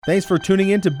Thanks for tuning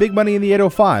in to Big Money in the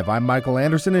 805. I'm Michael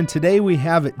Anderson, and today we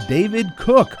have David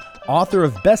Cook, author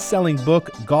of best-selling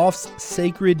book, Golf's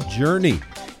Sacred Journey.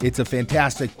 It's a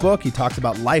fantastic book. He talks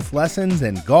about life lessons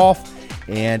and golf,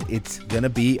 and it's going to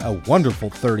be a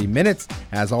wonderful 30 minutes.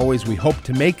 As always, we hope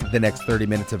to make the next 30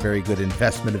 minutes a very good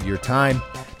investment of your time.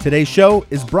 Today's show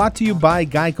is brought to you by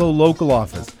Geico Local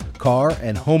Office, car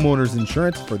and homeowners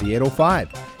insurance for the 805.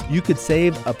 You could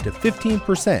save up to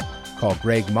 15%. Call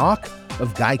Greg Mock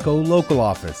of Geico Local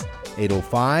Office,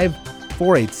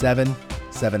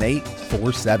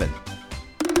 805-487-7847.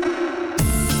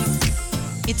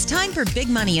 It's time for Big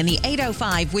Money in the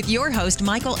 805 with your host,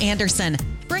 Michael Anderson,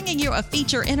 bringing you a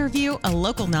feature interview, a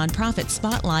local nonprofit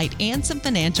spotlight, and some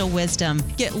financial wisdom.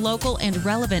 Get local and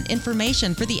relevant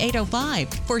information for the 805.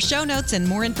 For show notes and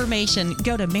more information,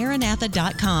 go to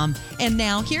maranatha.com. And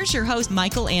now, here's your host,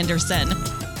 Michael Anderson.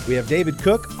 We have David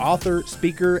Cook, author,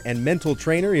 speaker, and mental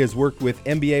trainer. He has worked with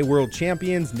NBA world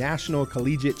champions, national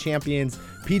collegiate champions,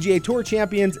 PGA Tour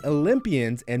champions,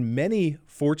 Olympians, and many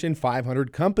Fortune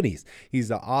 500 companies. He's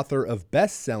the author of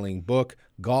best-selling book,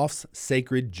 Golf's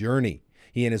Sacred Journey.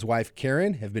 He and his wife,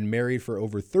 Karen, have been married for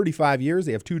over 35 years.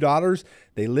 They have 2 daughters.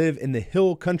 They live in the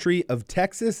hill country of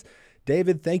Texas.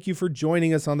 David, thank you for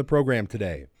joining us on the program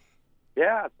today.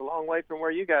 Yeah, it's a long way from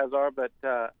where you guys are, but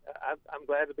I'm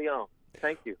glad to be on.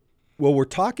 Thank you. Well, we're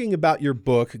talking about your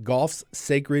book, Golf's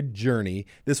Sacred Journey.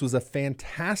 This was a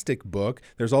fantastic book.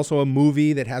 There's also a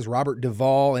movie that has Robert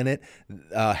Duvall in it.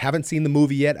 Haven't seen the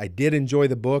movie yet. I did enjoy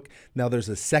the book. Now there's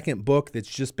a second book that's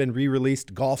just been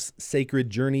re-released, Golf's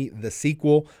Sacred Journey, the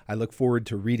sequel. I look forward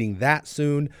to reading that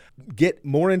soon. Get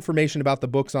more information about the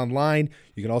books online.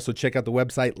 You can also check out the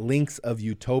website,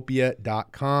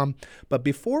 linksofutopia.com. But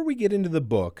before we get into the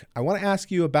book, I want to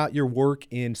ask you about your work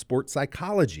in sports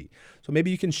psychology. So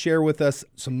maybe you can share with us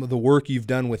some of the work you've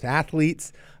done with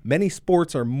athletes. Many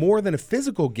sports are more than a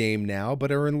physical game now,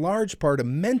 but are in large part a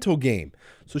mental game.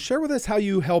 So share with us how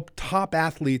you help top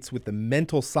athletes with the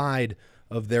mental side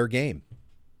of their game.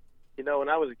 You know, when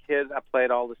I was a kid, I played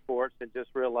all the sports and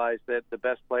just realized that the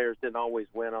best players didn't always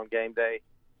win on game day.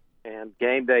 And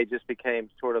game day just became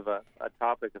sort of a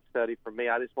topic of study for me.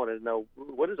 I just wanted to know,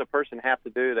 what does a person have to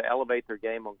do to elevate their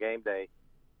game on game day?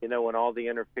 You know, when all the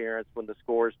interference, when the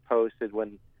score's posted,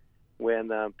 when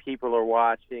people are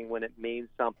watching, when it means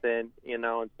something, you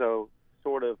know. And so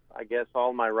sort of, I guess,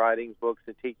 all my writings, books,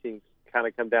 and teachings kind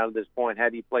of come down to this point. How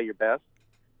do you play your best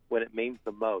when it means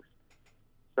the most?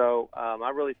 So I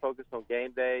really focus on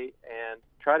game day and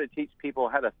try to teach people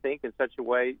how to think in such a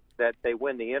way that they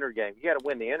win the inner game. You got to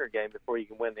win the inner game before you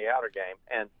can win the outer game.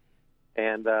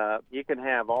 And you can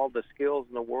have all the skills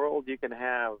in the world. You can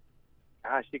have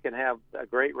a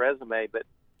great resume, but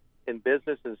in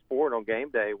business and sport on game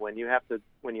day, when you have to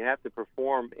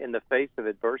perform in the face of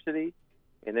adversity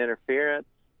and interference,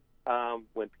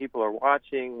 when people are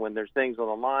watching, when there's things on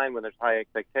the line, when there's high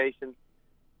expectations,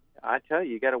 I tell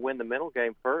you, you got to win the mental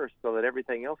game first so that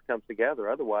everything else comes together.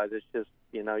 Otherwise, it's just,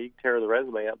 you know, you can tear the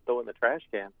resume up, throw it in the trash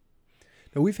can.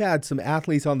 Now, we've had some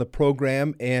athletes on the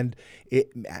program, and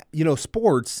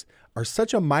sports are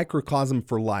such a microcosm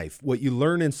for life. What you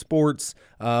learn in sports,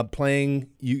 playing,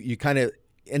 you kind of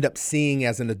end up seeing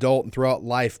as an adult and throughout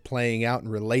life playing out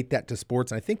and relate that to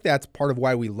sports. And I think that's part of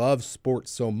why we love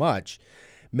sports so much.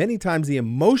 Many times the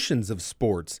emotions of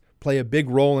sports play a big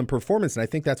role in performance, and I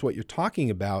think that's what you're talking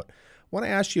about. I want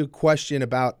to ask you a question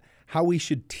about how we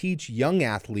should teach young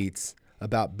athletes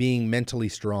about being mentally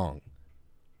strong.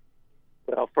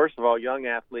 Well, first of all, young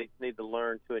athletes need to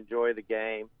learn to enjoy the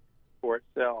game for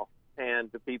itself,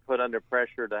 and to be put under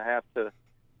pressure to have to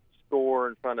score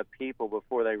in front of people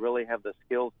before they really have the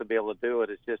skills to be able to do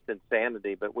it is just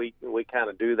insanity. But we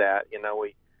kind of do that. You know,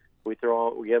 we give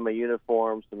them a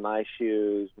uniform, some nice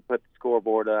shoes, we put the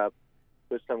scoreboard up,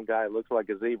 put some guy who looks like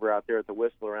a zebra out there with the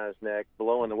whistle around his neck,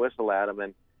 blowing the whistle at him,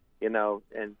 and you know,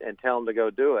 and tell him to go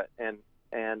do it. And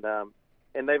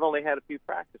they've only had a few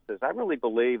practices. I really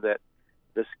believe that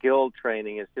the skill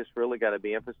training has just really got to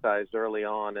be emphasized early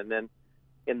on. And then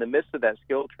in the midst of that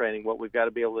skill training, what we've got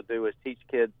to be able to do is teach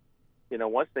kids, you know,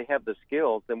 once they have the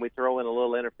skills, then we throw in a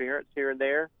little interference here and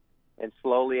there and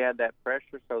slowly add that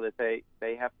pressure so that they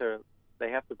have to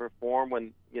perform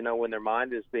when their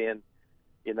mind is being,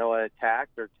 you know,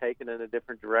 attacked or taken in a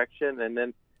different direction, and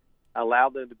then allow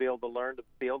them to be able to learn to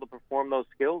be able to perform those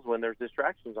skills when there's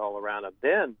distractions all around them.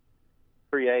 Then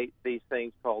create these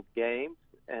things called games,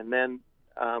 and then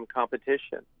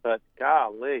competition. But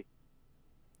golly,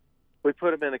 we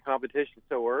put them in a competition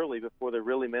so early before they're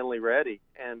really mentally ready,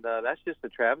 and that's just a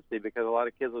travesty because a lot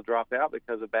of kids will drop out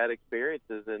because of bad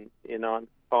experiences and, you know,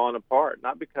 falling apart,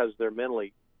 not because they're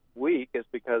mentally weak is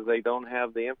because they don't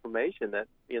have the information that,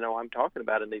 I'm talking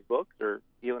about in these books or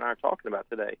you and I are talking about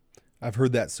today. I've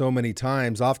heard that so many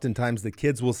times. Oftentimes the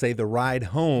kids will say the ride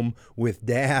home with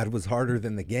dad was harder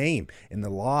than the game and the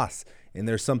loss. And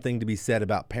there's something to be said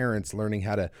about parents learning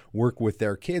how to work with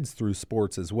their kids through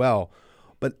sports as well.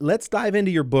 But let's dive into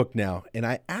your book now. And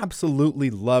I absolutely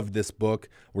loved this book.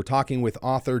 We're talking with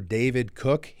author David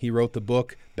Cook. He wrote the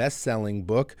book, best-selling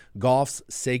book, Golf's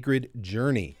Sacred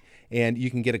Journey. And you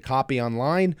can get a copy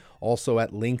online, also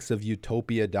at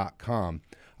linksofutopia.com.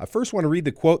 I first want to read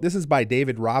the quote. This is by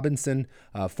David Robinson,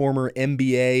 former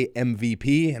NBA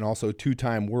MVP and also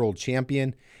two-time world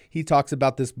champion. He talks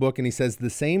about this book and he says,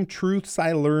 "The same truths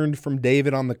I learned from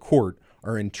David on the court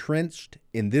are entrenched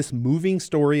in this moving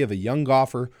story of a young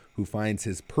golfer who finds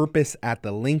his purpose at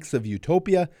the links of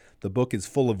utopia. The book is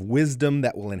full of wisdom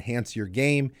that will enhance your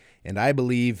game, and I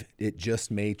believe it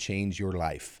just may change your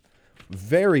life."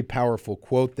 Very powerful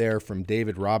quote there from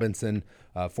David Robinson,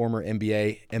 former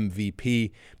NBA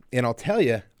MVP. And I'll tell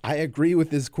you, I agree with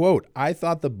this quote. I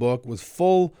thought the book was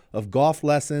full of golf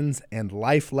lessons and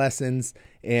life lessons,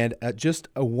 and just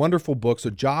a wonderful book. So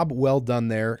job well done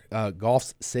there,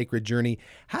 Golf's Sacred Journey.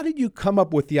 How did you come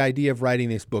up with the idea of writing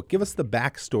this book? Give us the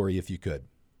backstory if you could.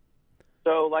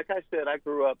 So like I said, I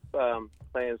grew up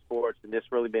playing sports and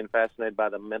just really being fascinated by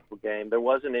the mental game. There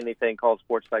wasn't anything called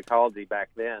sports psychology back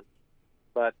then.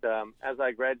 But as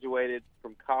I graduated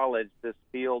from college, this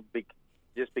field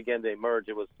just began to emerge.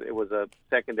 It was a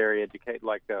secondary educate,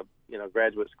 like a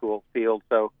graduate school field.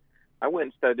 So I went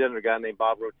and studied under a guy named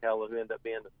Bob Rotella, who ended up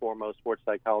being the foremost sports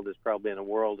psychologist probably in the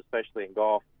world, especially in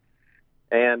golf.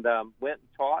 And went and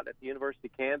taught at the University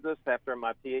of Kansas. After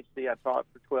my PhD, I taught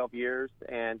for 12 years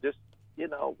and just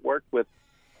worked with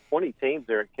 20 teams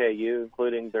there at KU,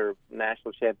 including their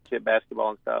national championship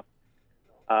basketball and stuff.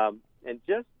 And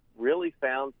just really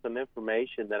found some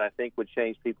information that I think would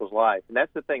change people's lives. And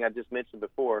that's the thing I just mentioned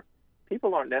before.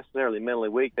 People aren't necessarily mentally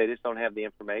weak. They just don't have the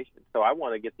information. So I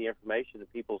want to get the information in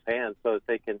people's hands so that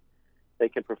they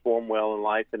can perform well in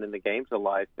life and in the games of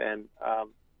life. And,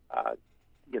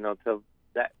 so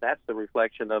that's the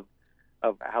reflection of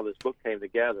how this book came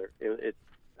together.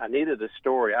 I needed a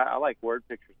story. I like word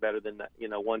pictures better than,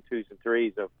 1, 2s, and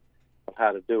 3s of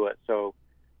how to do it. So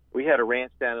we had a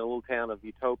ranch down in a little town of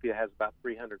Utopia. It has about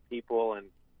 300 people and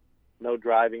no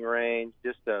driving range,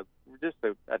 just a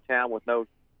town with no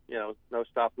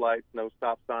stoplights, no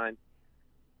stop signs,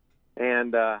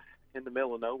 and in the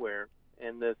middle of nowhere.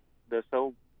 And this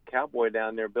old cowboy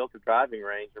down there built a driving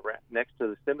range next to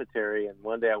the cemetery. And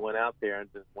one day I went out there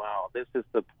and just, wow, this is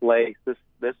the place.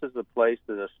 This is the place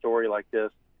that a story like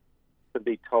this could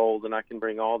be told, and I can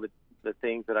bring all the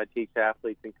things that I teach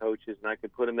athletes and coaches, and I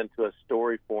could put them into a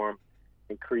story form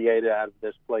and create it out of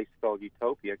this place called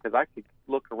Utopia, because I could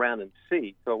look around and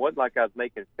see. So it wasn't like I was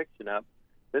making fiction up.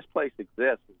 This place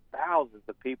exists, and thousands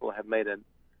of people have made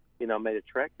a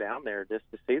trek down there just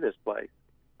to see this place.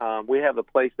 We have a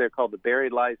place there called the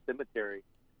Buried Lies Cemetery,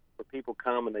 where people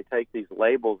come and they take these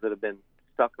labels that have been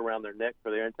stuck around their neck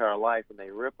for their entire life, and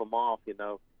they rip them off,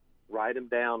 write them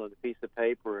down on a piece of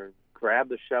paper and grab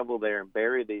the shovel there and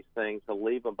bury these things to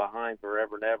leave them behind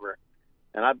forever and ever.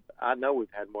 And I know we've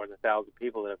had more than 1,000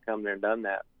 people that have come there and done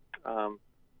that.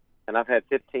 And I've had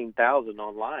 15,000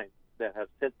 online that have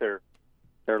sent their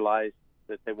lives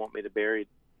that they want me to bury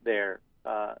there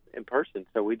in person.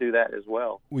 So we do that as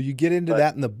well. Well, you get into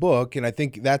that in the book, and I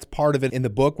think that's part of it in the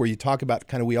book where you talk about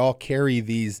kind of we all carry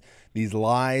these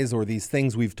lies or these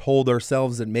things we've told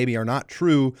ourselves that maybe are not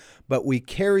true, but we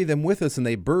carry them with us and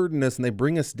they burden us and they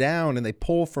bring us down and they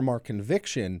pull from our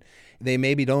conviction. They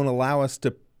maybe don't allow us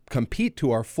to compete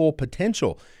to our full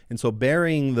potential. And so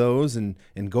burying those and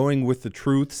going with the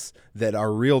truths that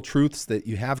are real truths that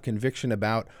you have conviction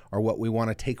about are what we want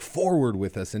to take forward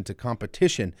with us into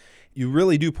competition. You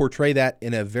really do portray that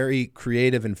in a very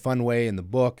creative and fun way in the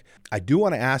book. I do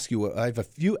want to ask you, I have a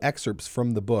few excerpts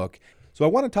from the book. So I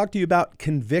want to talk to you about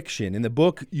conviction. In the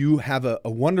book, you have a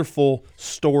wonderful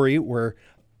story where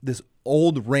this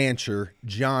old rancher,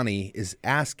 Johnny, is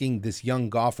asking this young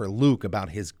golfer, Luke,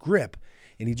 about his grip.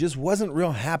 And he just wasn't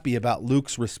real happy about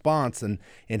Luke's response and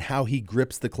how he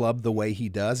grips the club the way he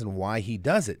does and why he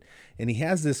does it. And he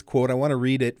has this quote. I want to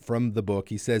read it from the book.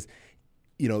 He says,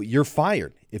 you're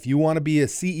fired. If you want to be a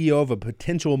CEO of a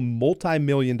potential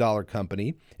multi-million-dollar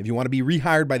company, if you want to be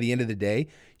rehired by the end of the day,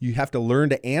 you have to learn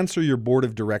to answer your board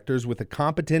of directors with a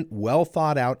competent,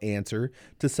 well-thought-out answer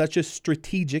to such a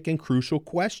strategic and crucial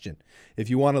question. If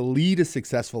you want to lead a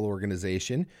successful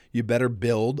organization, you better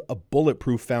build a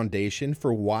bulletproof foundation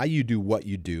for why you do what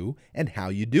you do and how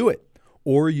you do it,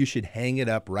 or you should hang it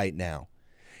up right now.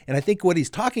 And I think what he's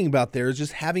talking about there is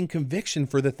just having conviction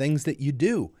for the things that you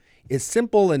do. As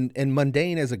simple and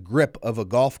mundane as a grip of a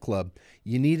golf club,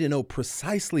 you need to know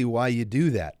precisely why you do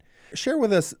that. Share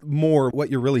with us more what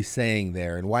you're really saying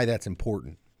there and why that's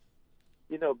important.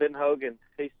 Ben Hogan,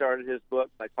 he started his book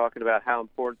by talking about how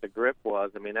important the grip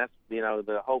was. I mean, that's,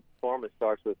 the whole performance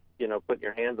starts with, putting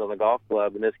your hands on the golf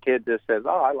club. And this kid just says,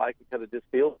 oh, I like it because it just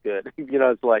feels good.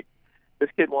 It's like this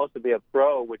kid wants to be a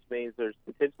pro, which means there's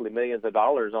potentially millions of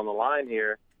dollars on the line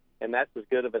here. And that's as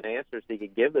good of an answer as he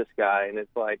could give this guy. And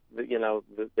it's like,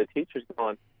 the teacher's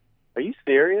going, are you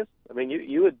serious? I mean,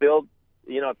 you would build,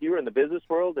 if you were in the business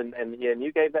world and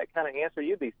you gave that kind of answer,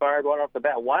 you'd be fired right off the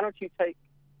bat. Why don't you take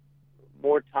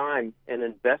more time and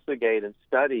investigate and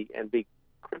study and be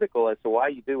critical as to why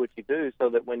you do what you do, so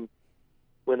that when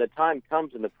the time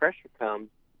comes and the pressure comes,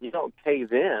 you don't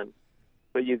cave in,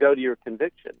 but you go to your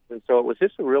convictions. And so it was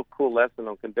just a real cool lesson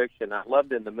on conviction. I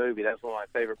loved it in the movie. That's one of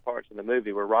my favorite parts in the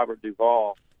movie, where Robert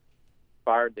Duvall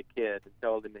fired the kid and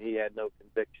told him that he had no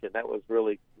conviction. That was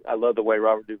really, I love the way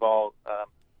Robert Duvall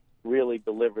really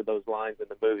delivered those lines in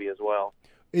the movie as well.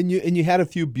 And you had a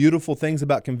few beautiful things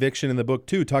about conviction in the book,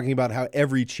 too, talking about how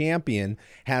every champion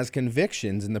has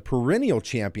convictions, and the perennial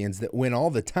champions that win all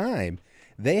the time,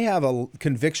 they have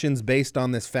convictions based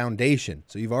on this foundation.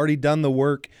 So you've already done the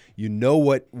work, you know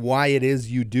why it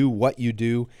is you do what you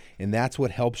do, and that's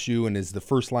what helps you and is the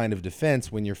first line of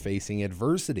defense when you're facing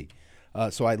adversity.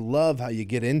 So I love how you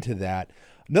get into that.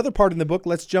 Another part in the book,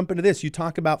 let's jump into this. You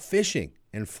talk about fishing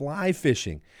and fly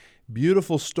fishing.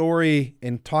 Beautiful story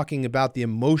in talking about the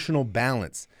emotional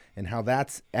balance and how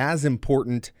that's as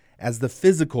important as the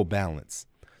physical balance.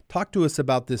 Talk to us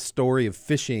about this story of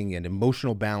fishing and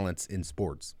emotional balance in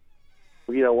sports.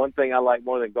 One thing I like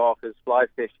more than golf is fly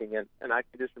fishing, and I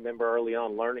can just remember early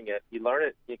on learning it. You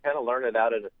kind of learn it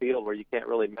out in a field where you can't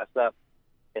really mess up,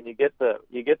 and you get the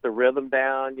rhythm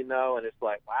down, and it's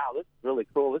like, wow, this is really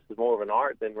cool. This is more of an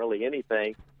art than really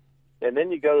anything. And then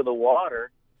you go to the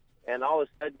water, and all of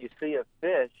a sudden you see a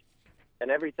fish,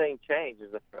 and everything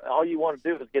changes. All you want to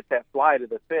do is get that fly to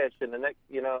the fish, and the next,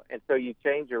 and so you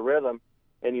change your rhythm,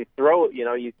 and you throw it,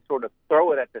 you sort of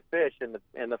throw it at the fish,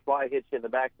 and the fly hits you in the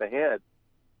back of the head.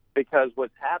 Because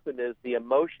what's happened is the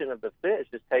emotion of the fish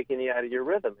is taking you out of your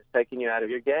rhythm. It's taking you out of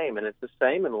your game, and it's the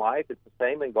same in life. It's the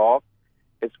same in golf.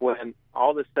 It's when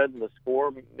all of a sudden the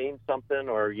score means something,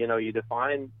 or, you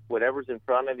define whatever's in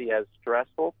front of you as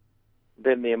stressful.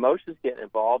 Then the emotions get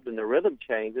involved and the rhythm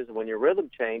changes. And when your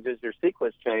rhythm changes, your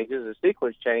sequence changes. The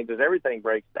sequence changes, everything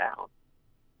breaks down.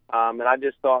 And I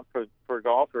just thought for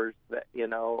golfers that,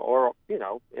 or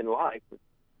in life,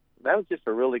 that was just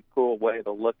a really cool way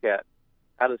to look at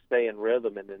how to stay in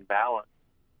rhythm and in balance,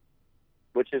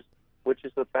 which is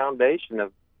the foundation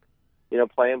of,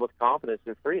 playing with confidence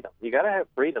and freedom. You got to have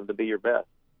freedom to be your best.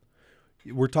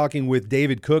 We're talking with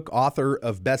David Cook, author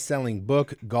of best-selling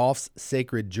book, Golf's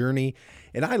Sacred Journey.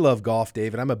 And I love golf,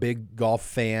 David. I'm a big golf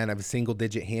fan. I have a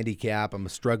single-digit handicap. I'm a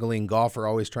struggling golfer,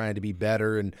 always trying to be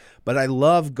better. But I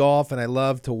love golf, and I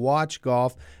love to watch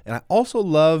golf. And I also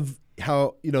love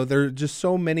how, there are just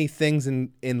so many things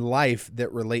in life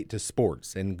that relate to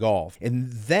sports and golf.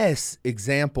 And this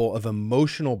example of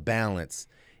emotional balance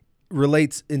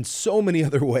relates in so many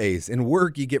other ways. In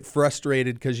work, you get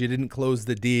frustrated because you didn't close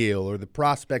the deal, or the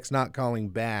prospect's not calling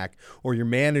back, or your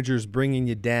manager's bringing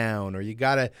you down, or you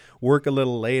got to work a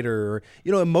little later,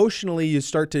 or, emotionally you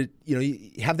start to,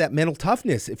 you have that mental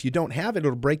toughness. If you don't have it,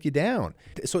 it'll break you down.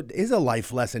 So it is a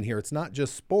life lesson here. It's not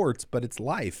just sports, but it's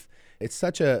life. It's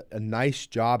such a nice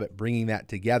job at bringing that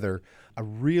together. I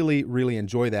really, really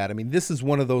enjoy that. I mean, this is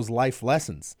one of those life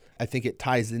lessons. I think it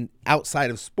ties in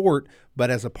outside of sport, but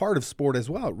as a part of sport as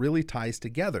well. It really ties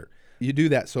together. You do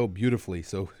that so beautifully.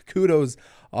 So kudos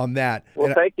on that.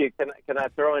 Well, thank you. Can I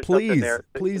throw in something there?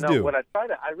 Please do. What I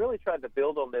really tried to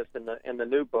build on this in the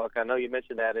new book. I know you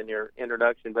mentioned that in your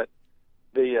introduction, but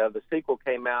the sequel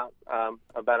came out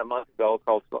about a month ago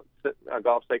called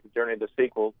Golf's Sacred Journey. The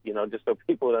sequel, just so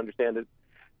people would understand it,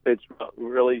 it's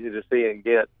really easy to see and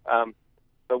get.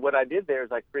 But what I did there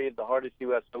is I created the hardest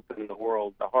U.S. Open in the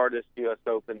world, the hardest U.S.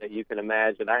 Open that you can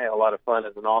imagine. I had a lot of fun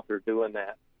as an author doing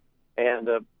that. And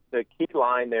the key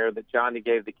line there that Johnny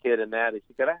gave the kid in that is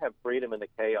you got to have freedom in the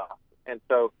chaos. And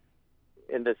so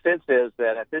in the sense is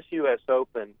that at this U.S.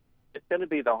 Open, it's going to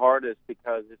be the hardest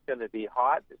because it's going to be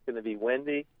hot, it's going to be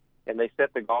windy, and they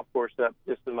set the golf course up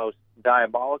just the most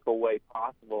diabolical way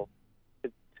possible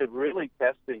to really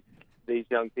test these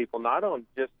young people, not on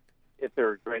just if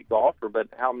they're a great golfer, but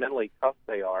how mentally tough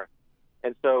they are.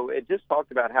 And so it just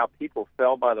talked about how people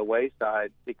fell by the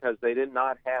wayside because they did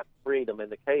not have freedom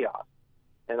in the chaos.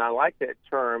 And I like that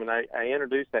term, and I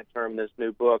introduced that term in this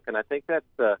new book, and I think that's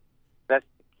the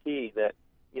key. That,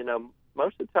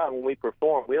 most of the time when we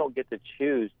perform, we don't get to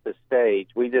choose the stage.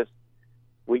 We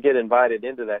get invited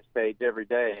into that stage every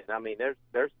day. And I mean,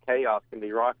 there's chaos can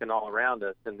be rocking all around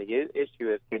us, and the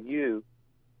issue is, can you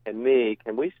and me,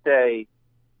 can we stay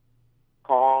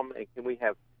calm, and can we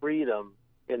have freedom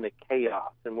in the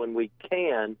chaos? And when we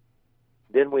can,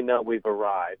 then we know we've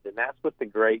arrived, and that's what the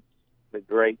greats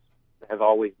have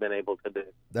always been able to do.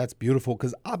 That's beautiful,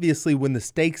 because obviously when the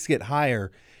stakes get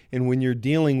higher and when you're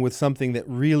dealing with something that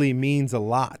really means a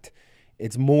lot,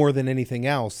 it's more than anything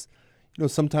else.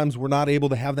 Sometimes we're not able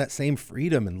to have that same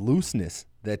freedom and looseness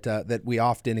that we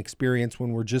often experience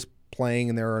when we're just playing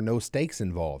and there are no stakes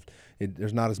involved.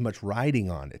 There's not as much riding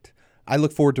on it. I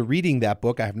look forward to reading that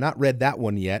book. I have not read that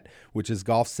one yet, which is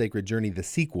Golf's Sacred Journey, the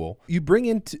sequel. You bring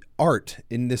into art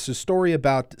in this a story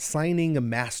about signing a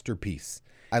masterpiece.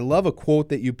 I love a quote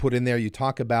that you put in there. You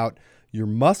talk about your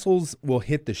muscles will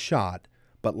hit the shot,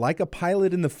 but like a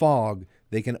pilot in the fog,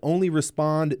 they can only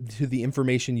respond to the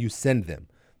information you send them.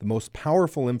 The most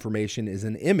powerful information is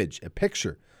an image, a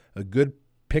picture. A good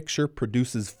picture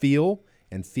produces feel,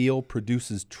 and feel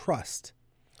produces trust.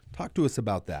 Talk to us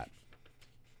about that.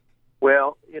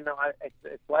 Well,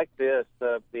 it's like this.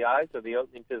 The eyes are the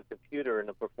opening to the computer in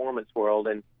the performance world,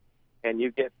 and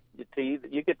you get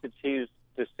to choose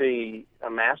to see a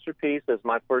masterpiece, as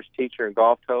my first teacher in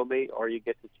golf told me, or you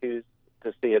get to choose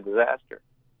to see a disaster.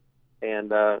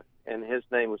 And his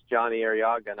name was Johnny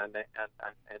Arriaga, and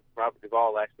Robert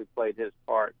Duvall actually played his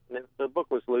part. And the book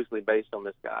was loosely based on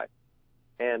this guy.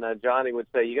 And Johnny would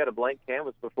say, "You got a blank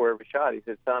canvas before every shot." He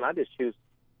said, "Son, I just choose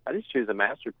a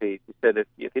masterpiece." He said, if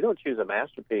you don't choose a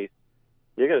masterpiece,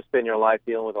 you're going to spend your life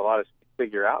dealing with a lot of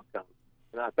figure outcomes.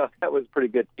 And I thought that was pretty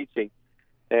good teaching.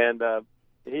 And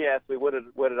he asked me, what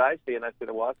did I see? And I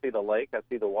said, well, I see the lake, I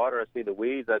see the water, I see the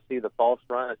weeds, I see the false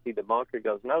front, I see the bunker. He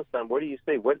goes, no, son, what do you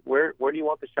see? Where do you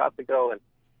want the shot to go?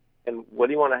 And what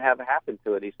do you want to have happen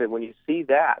to it? He said, when you see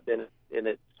that, then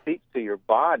it speaks to your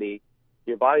body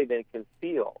then can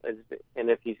feel. And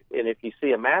if you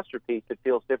see a masterpiece, it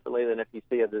feels differently than if you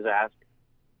see a disaster,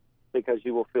 because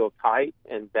you will feel tight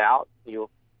and doubt.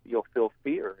 You'll feel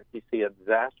fear if you see a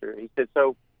disaster. He said,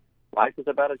 so life is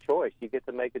about a choice. You get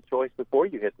to make a choice before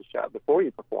you hit the shot, before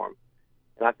you perform.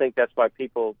 And I think that's why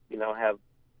people, have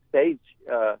stage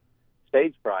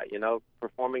fright,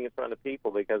 performing in front of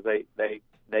people, because they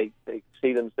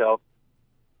see themselves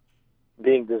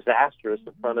being disastrous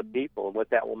in front of people, and what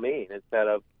that will mean, instead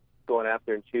of going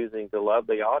after and choosing to love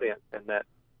the audience and that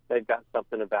they've got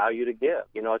something of value to give.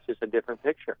 It's just a different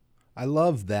picture. I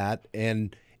love that.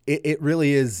 And it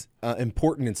really is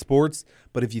important in sports.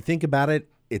 But if you think about it,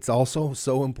 it's also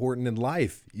so important in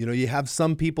life. You have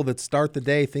some people that start the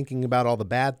day thinking about all the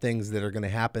bad things that are going to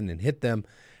happen and hit them,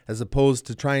 as opposed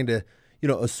to trying to,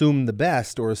 assume the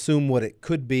best or assume what it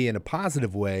could be in a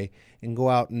positive way and go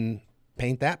out and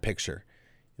paint that picture.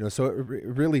 So it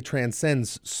really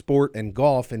transcends sport and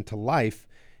golf into life,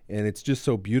 and it's just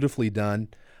so beautifully done.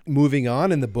 Moving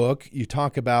on in the book, you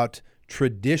talk about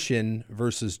tradition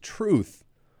versus truth,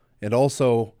 and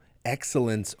also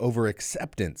excellence over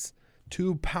acceptance.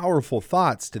 Two powerful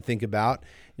thoughts to think about.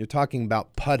 You're talking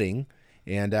about putting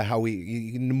and how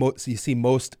you see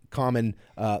most common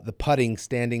the putting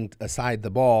standing aside the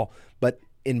ball, but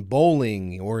in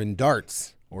bowling or in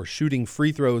darts or shooting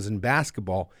free throws in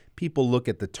basketball, people look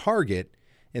at the target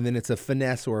and then it's a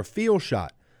finesse or a feel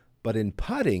shot. But in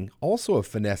putting, also a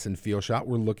finesse and feel shot,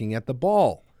 we're looking at the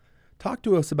ball. Talk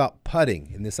to us about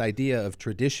putting and this idea of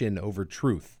tradition over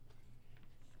truth.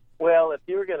 Well, if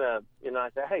you were going to, I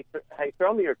say, hey,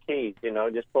 throw me your keys,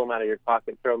 just pull them out of your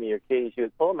pocket, throw me your keys. You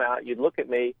would pull them out, you'd look at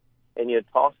me, and you'd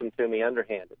toss them to me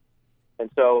underhanded. And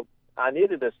so I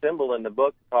needed a symbol in the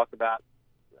book to talk about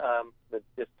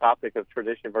this topic of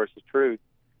tradition versus truth.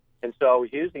 And so I was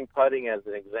using putting as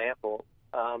an example.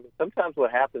 Sometimes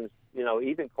what happens,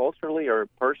 even culturally or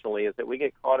personally, is that we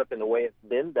get caught up in the way it's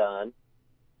been done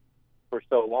for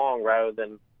so long rather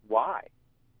than why.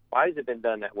 Why has it been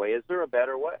done that way? Is there a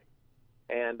better way?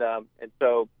 And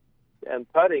so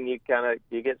putting, you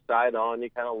get side on. You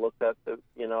kind of look at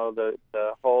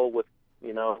the hole with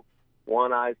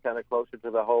one eye's kind of closer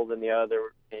to the hole than the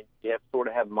other, and you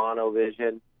have mono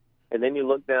vision. And then you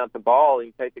look down at the ball and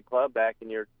you take the club back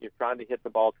and you're trying to hit the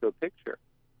ball to a picture.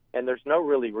 And there's no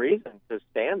really reason to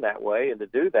stand that way and to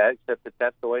do that, except that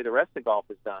that's the way the rest of golf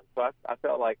is done. So I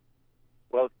felt like,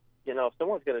 well, if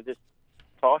someone's going to just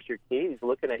toss your keys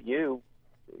looking at you,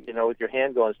 with your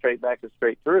hand going straight back and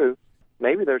straight through,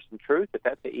 maybe there's some truth that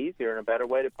that's an easier and a better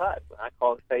way to putt. I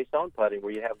call it face-on putting,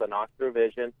 where you have binocular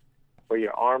vision, where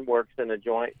your arm works in a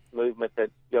joint movement that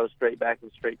goes straight back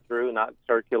and straight through, not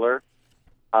circular.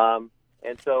 And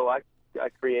so I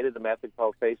created a method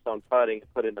called face on putting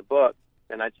and put in the book,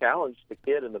 and I challenged the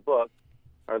kid in the book,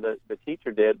 or the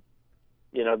teacher did,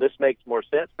 this makes more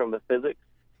sense from the physics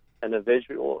and a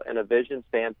visual and a vision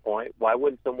standpoint. Why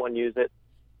wouldn't someone use it,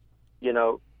 in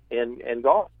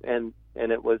golf? And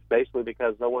it was basically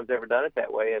because no one's ever done it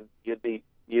that way, and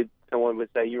someone would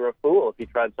say you were a fool if you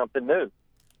tried something new.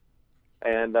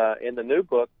 And in the new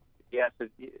book, he has to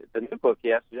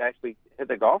actually hit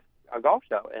a golf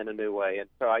shot in a new way. And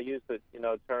so I used it, in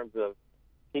terms of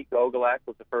Pete Gogolak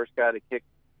was the first guy to kick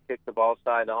the ball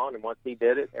side on, and once he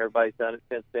did it, everybody's done it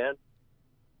since then.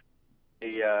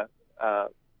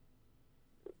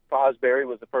 Fosbury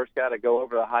was the first guy to go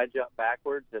over the high jump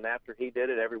backwards, and after he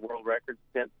did it, every world record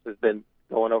since has been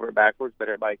going over it backwards, but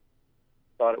everybody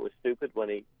thought it was stupid when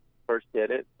he first did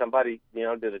it. Somebody,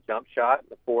 did a jump shot,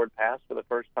 the forward pass for the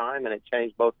first time, and it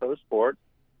changed both those sports.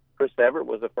 Chris Evert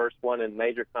was the first one in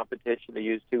major competition to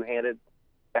use two-handed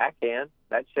backhand.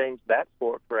 That changed that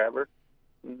sport forever.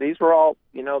 These were all,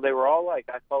 they were all like,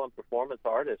 I call them performance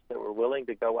artists that were willing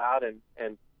to go out and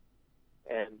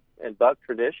buck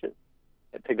tradition,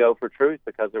 to go for truth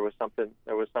because there was something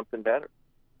better.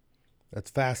 That's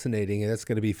fascinating, and that's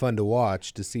going to be fun to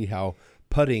watch, to see how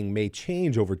putting may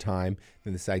change over time,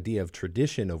 and this idea of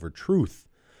tradition over truth.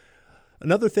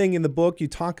 Another thing in the book you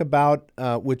talk about,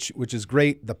 which is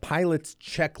great, the pilot's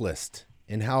checklist,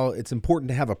 and how it's important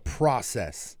to have a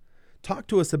process. Talk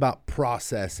to us about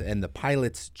process and the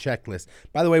pilot's checklist.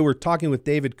 By the way, we're talking with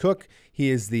David Cook. He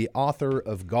is the author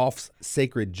of Golf's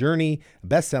Sacred Journey, a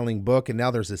best-selling book, and now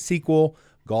there's a sequel,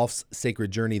 Golf's Sacred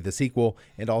Journey, the sequel,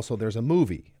 and also there's a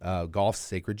movie, Golf's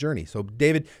Sacred Journey. So,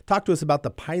 David, talk to us about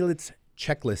the pilot's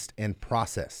checklist and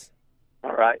process.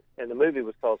 All right, and the movie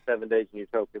was called 7 Days in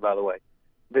Utopia, by the way.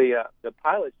 The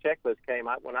pilot's checklist came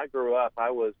when I grew up. I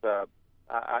was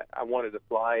I wanted to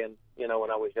fly, and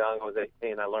when I was young, I was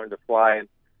 18. I learned to fly, and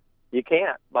you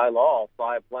can't, by law,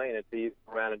 fly a plane until you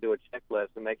go around and do a checklist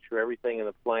and make sure everything in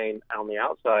the plane on the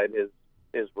outside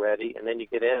is ready, and then you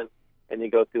get in and you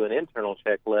go through an internal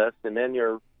checklist, and then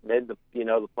the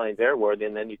plane's airworthy,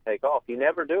 and then you take off. You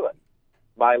never do it.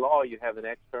 By law, you have an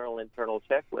external, internal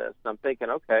checklist. And I'm thinking,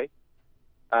 okay,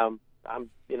 I'm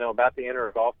about to enter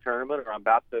a golf tournament, or I'm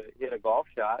about to hit a golf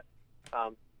shot.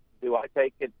 Do I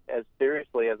take it as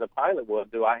seriously as a pilot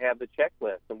would? Do I have the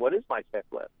checklist? And what is my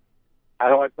checklist? How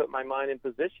do I put my mind in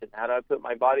position? How do I put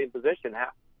my body in position? How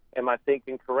am I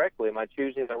thinking correctly? Am I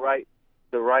choosing the right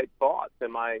thoughts?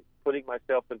 Am I putting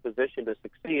myself in position to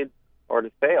succeed or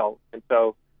to fail? And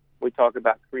so we talk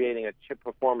about creating a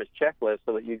performance checklist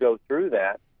so that you go through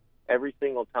that every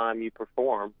single time you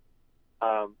perform.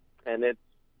 And it's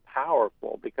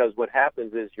powerful, because what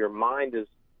happens is your mind is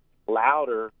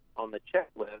louder on the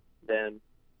checklist than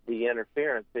the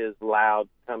interference is loud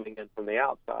coming in from the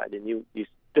outside. And you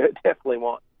definitely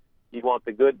want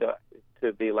the good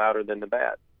to be louder than the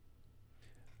bad.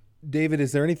 David,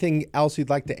 is there anything else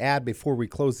you'd like to add before we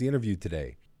close the interview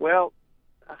today? Well,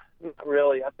 not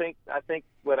really. I think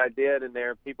what I did in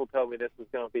there, people told me this was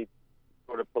going to be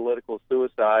sort of political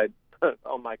suicide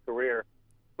on my career,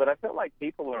 but I felt like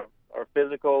people are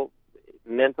physical,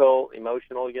 mental,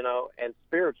 emotional, and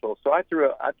spiritual. So I threw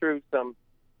a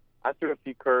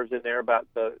few curves in there about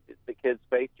the kid's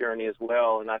faith journey as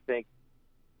well, and I think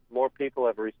more people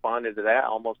have responded to that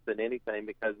almost than anything,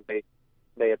 because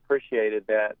they appreciated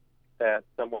that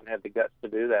someone had the guts to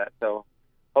do that. So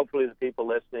hopefully the people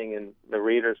listening and the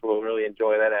readers will really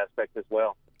enjoy that aspect as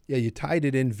well. Yeah, you tied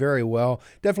it in very well.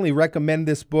 Definitely recommend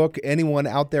this book. Anyone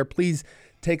out there, please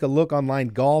take a look online,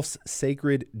 Golf's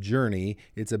Sacred Journey.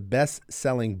 It's a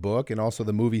best-selling book, and also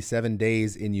the movie 7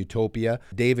 Days in Utopia.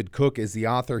 David Cook is the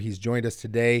author. He's joined us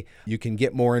today. You can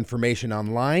get more information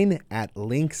online at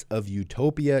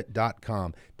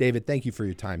linksofutopia.com. David, thank you for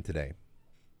your time today.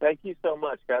 Thank you so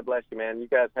much. God bless you, man. You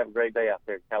guys have a great day out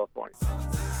there in California.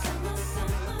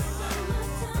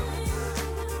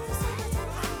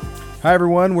 Hi,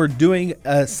 everyone. We're doing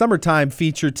a summertime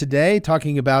feature today,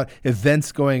 talking about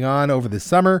events going on over the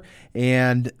summer.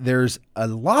 And there's a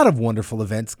lot of wonderful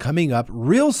events coming up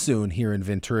real soon here in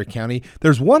Ventura County.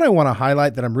 There's one I want to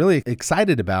highlight that I'm really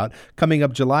excited about, coming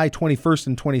up July 21st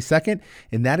and 22nd,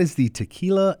 and that is the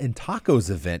Tequila and Tacos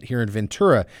event here in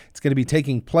Ventura. It's going to be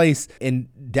taking place in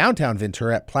downtown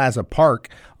Ventura at Plaza Park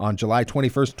on July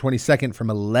 21st and 22nd from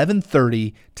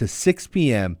 11:30 to 6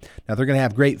 p.m. Now, they're going to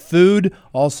have great food,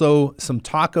 also some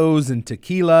tacos and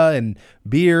tequila and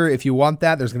beer if you want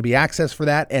that. There's going to be access for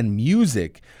that, and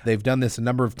music. They've done this a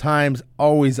number of times. songs,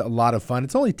 always a lot of fun.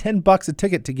 It's only $10 a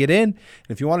ticket to get in. And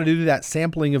if you want to do that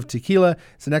sampling of tequila,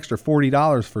 it's an extra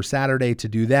 $40 for Saturday to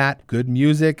do that. Good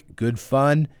music, good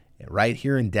fun, right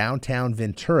here in downtown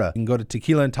Ventura. You can go to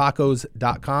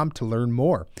tequilaandtacos.com to learn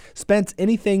more. Spence,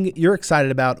 anything you're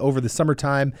excited about over the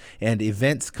summertime and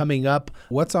events coming up?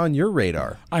 What's on your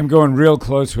radar? I'm going real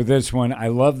close with this one. I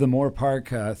love the Moore Park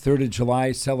 3rd of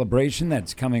July celebration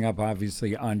that's coming up,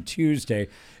 obviously, on Tuesday.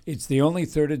 It's the only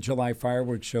 3rd of July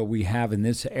fireworks show we have in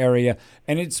this area,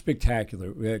 and it's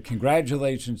spectacular.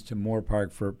 Congratulations to Moore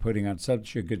Park for putting on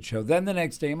such a good show. Then the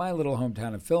next day, my little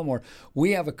hometown of Fillmore,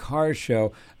 we have a car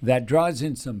show that draws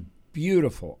in some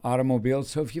beautiful automobiles.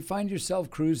 So if you find yourself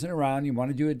cruising around, you want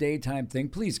to do a daytime thing,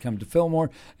 please come to Fillmore,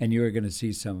 and you are going to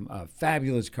see some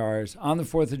fabulous cars on the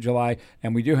 4th of July.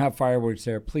 And we do have fireworks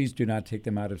there. Please do not take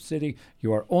them out of city.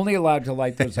 You are only allowed to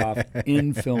light those off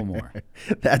in Fillmore.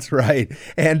 That's right.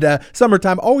 And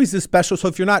summertime always is special. So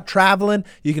if you're not traveling,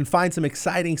 you can find some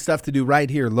exciting stuff to do right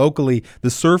here locally. The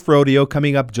Surf Rodeo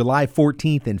coming up July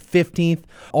 14th and 15th.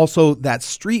 Also, that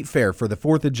street fair for the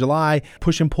 4th of July,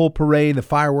 push and pull parade, the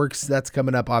fireworks. That's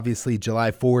coming up, obviously,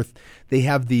 July 4th. They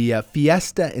have the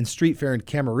Fiesta and Street Fair in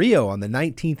Camarillo on the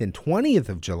 19th and 20th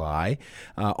of July.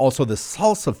 Also, the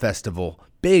Salsa Festival,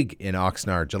 big in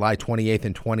Oxnard, July 28th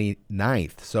and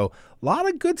 29th. So a lot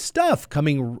of good stuff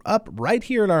coming up right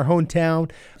here in our hometown.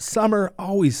 Summer,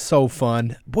 always so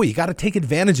fun. Boy, you got to take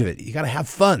advantage of it. You got to have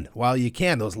fun while you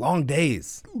can, those long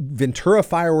days.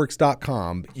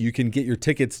 VenturaFireworks.com. You can get your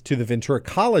tickets to the Ventura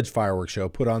College Fireworks Show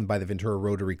put on by the Ventura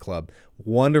Rotary Club.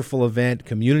 Wonderful event,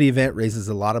 community event, raises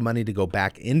a lot of money to go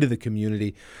back into the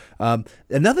community.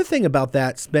 Another thing about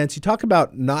that, Spence, you talk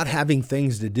about not having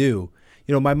things to do.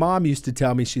 You know, my mom used to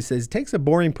tell me, she says, it takes a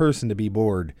boring person to be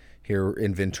bored here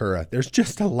in Ventura. There's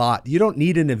just a lot. You don't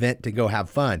need an event to go have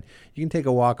fun. You can take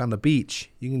a walk on the beach.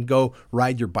 You can go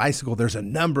ride your bicycle. There's a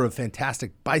number of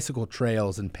fantastic bicycle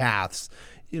trails and paths.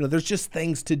 You know, there's just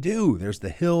things to do. There's the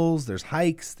hills, there's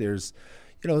hikes, there's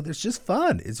just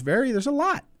fun. There's a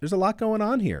lot. There's a lot going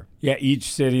on here. Yeah,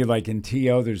 each city, like in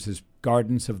T.O., there's this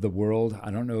Gardens of the World.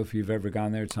 I don't know if you've ever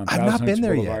gone there. It's on I've not been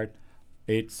there Boulevard.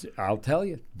 I'll tell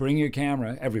you, bring your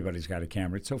camera. Everybody's got a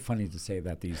camera. It's so funny to say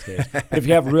that these days. But if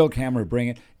you have a real camera, bring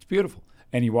it. It's beautiful.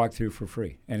 And you walk through for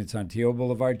free. And it's on T.O.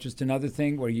 Boulevard. Just another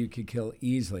thing where you could kill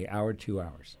easily 2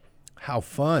 hours. How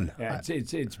fun. Yeah,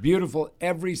 it's beautiful.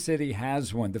 Every city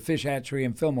has one. The Fish Hatchery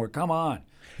in Fillmore. Come on.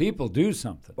 People, do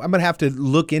something. I'm going to have to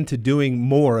look into doing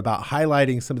more about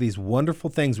highlighting some of these wonderful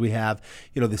things we have.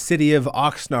 You know, the city of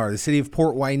Oxnard, the city of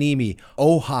Port Hueneme,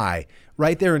 Ojai,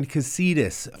 right there in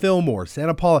Casitas, Fillmore,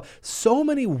 Santa Paula. So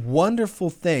many wonderful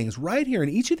things right here in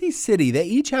each of these cities. They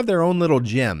each have their own little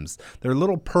gems, their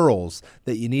little pearls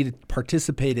that you need to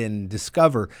participate in and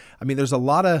discover. I mean, there's a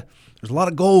lot of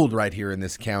gold right here in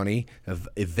this county of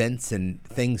events and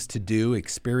things to do,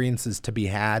 experiences to be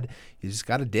had. You just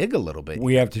got to dig a little bit.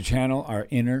 We have to channel our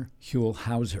inner Huell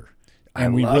Hauser.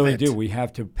 And we really do. We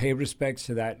have to pay respects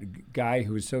to that guy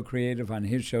who is so creative on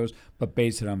his shows, but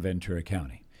base it on Ventura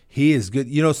County. He is good.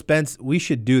 You know, Spence, we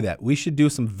should do that. We should do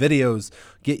some videos,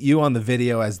 get you on the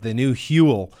video as the new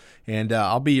Huell, and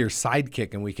I'll be your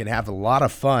sidekick, and we can have a lot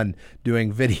of fun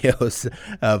doing videos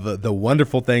of the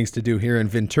wonderful things to do here in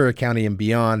Ventura County and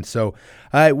beyond. So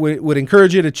I would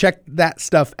encourage you to check that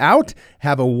stuff out.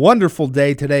 Have a wonderful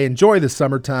day today. Enjoy the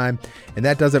summertime. And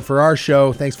that does it for our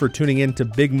show. Thanks for tuning in to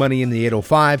Big Money in the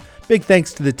 805. Big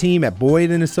thanks to the team at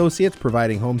Boyd & Associates,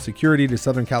 providing home security to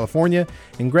Southern California,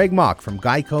 and Greg Mock from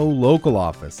Geico Local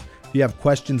Office. If you have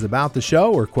questions about the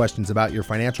show or questions about your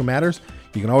financial matters,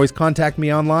 you can always contact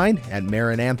me online at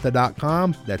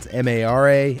maranantha.com. That's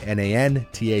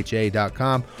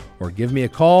maranantha.com. Or give me a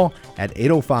call at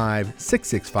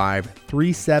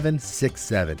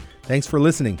 805-665-3767. Thanks for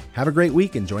listening. Have a great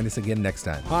week and join us again next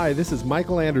time. Hi, this is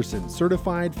Michael Anderson,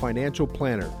 Certified Financial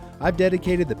Planner. I've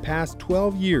dedicated the past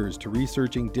 12 years to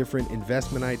researching different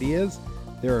investment ideas.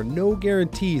 There are no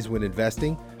guarantees when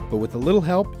investing, but with a little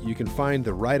help, you can find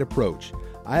the right approach.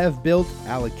 I have built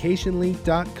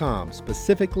allocationlink.com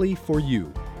specifically for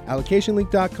you.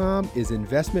 Allocationlink.com is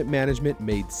investment management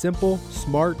made simple,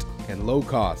 smart, and low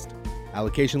cost.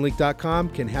 Allocationlink.com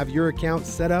can have your account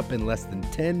set up in less than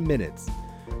 10 minutes.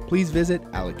 Please visit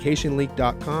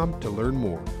allocationlink.com to learn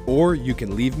more. Or you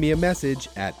can leave me a message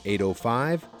at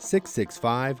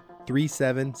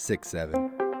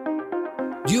 805-665-3767.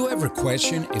 Do you ever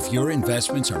question if your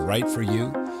investments are right for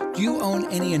you? Do you own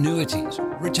any annuities,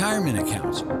 retirement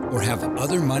accounts, or have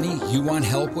other money you want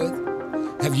help with?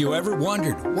 Have you ever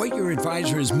wondered what your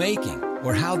advisor is making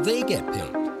or how they get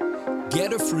paid?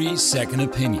 Get a free second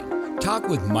opinion. Talk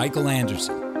with Michael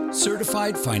Anderson,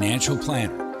 Certified Financial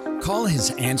Planner. Call his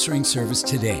answering service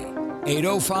today,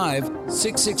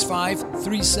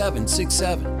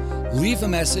 805-665-3767. Leave a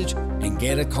message and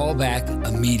get a call back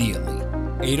immediately.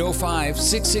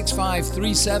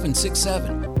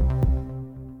 805-665-3767.